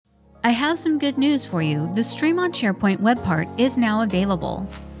I have some good news for you. The Stream on SharePoint web part is now available.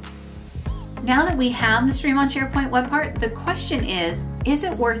 Now that we have the Stream on SharePoint web part, the question is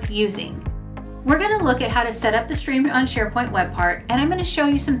it worth using? We're going to look at how to set up the Stream on SharePoint web part, and I'm going to show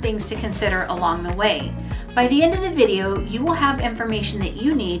you some things to consider along the way. By the end of the video, you will have information that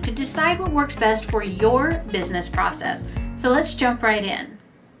you need to decide what works best for your business process. So let's jump right in.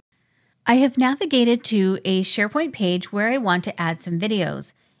 I have navigated to a SharePoint page where I want to add some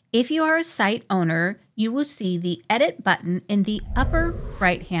videos. If you are a site owner, you will see the Edit button in the upper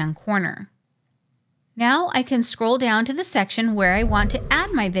right-hand corner. Now I can scroll down to the section where I want to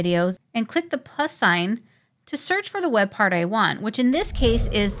add my videos and click the plus sign to search for the web part I want, which in this case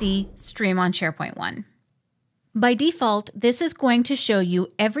is the Stream on SharePoint one. By default, this is going to show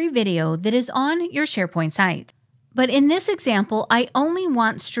you every video that is on your SharePoint site. But in this example, I only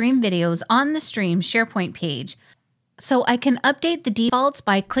want stream videos on the Stream SharePoint page. So I can update the defaults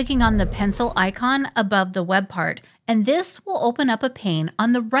by clicking on the pencil icon above the web part, and this will open up a pane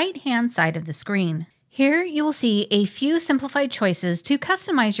on the right-hand side of the screen. Here you will see a few simplified choices to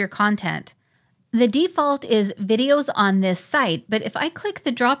customize your content. The default is videos on this site, but if I click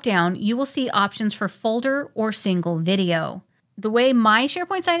the drop-down, you will see options for folder or single video. The way my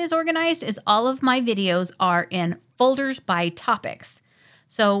SharePoint site is organized is all of my videos are in folders by topics.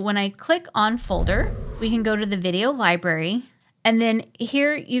 So when I click on folder, we can go to the video library, and then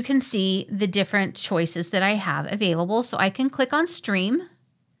here you can see the different choices that I have available. So I can click on stream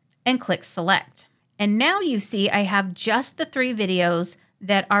and click select. And now you see I have just the 3 videos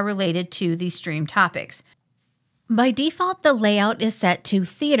that are related to the stream topics. By default, the layout is set to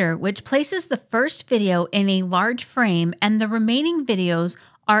theater, which places the first video in a large frame and the remaining videos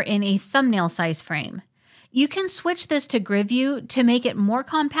are in a thumbnail size frame. You can switch this to grid view to make it more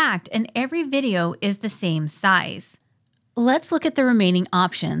compact and every video is the same size. Let's look at the remaining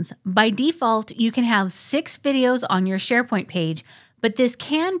options. By default, you can have 6 videos on your SharePoint page, but this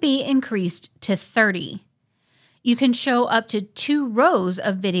can be increased to 30. You can show up to 2 rows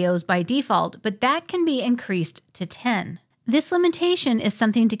of videos by default, but that can be increased to 10. This limitation is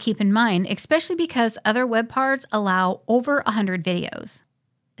something to keep in mind, especially because other web parts allow over 100 videos.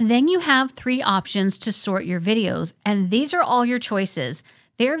 Then you have 3 options to sort your videos, and these are all your choices.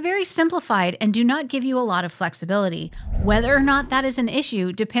 They are very simplified and do not give you a lot of flexibility. Whether or not that is an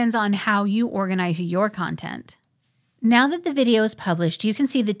issue depends on how you organize your content. Now that the video is published, you can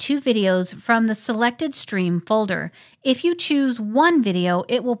see the 2 videos from the selected stream folder. If you choose one video,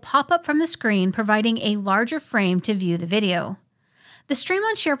 it will pop up from the screen, providing a larger frame to view the video. The Stream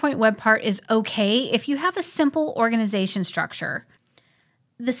on SharePoint web part is okay if you have a simple organization structure.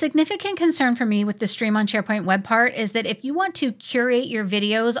 The significant concern for me with the Stream on SharePoint web part is that if you want to curate your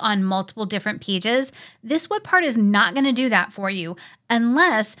videos on multiple different pages, this web part is not going to do that for you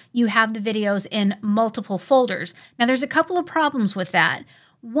unless you have the videos in multiple folders. Now, there's a couple of problems with that.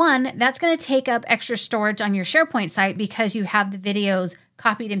 One, that's going to take up extra storage on your SharePoint site because you have the videos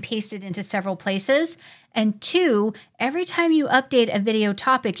copied and pasted into several places. And 2, every time you update a video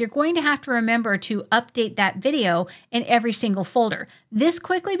topic, you're going to have to remember to update that video in every single folder. This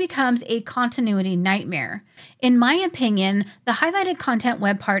quickly becomes a continuity nightmare. In my opinion, the highlighted content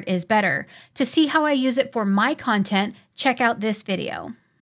web part is better. To see how I use it for my content, check out this video.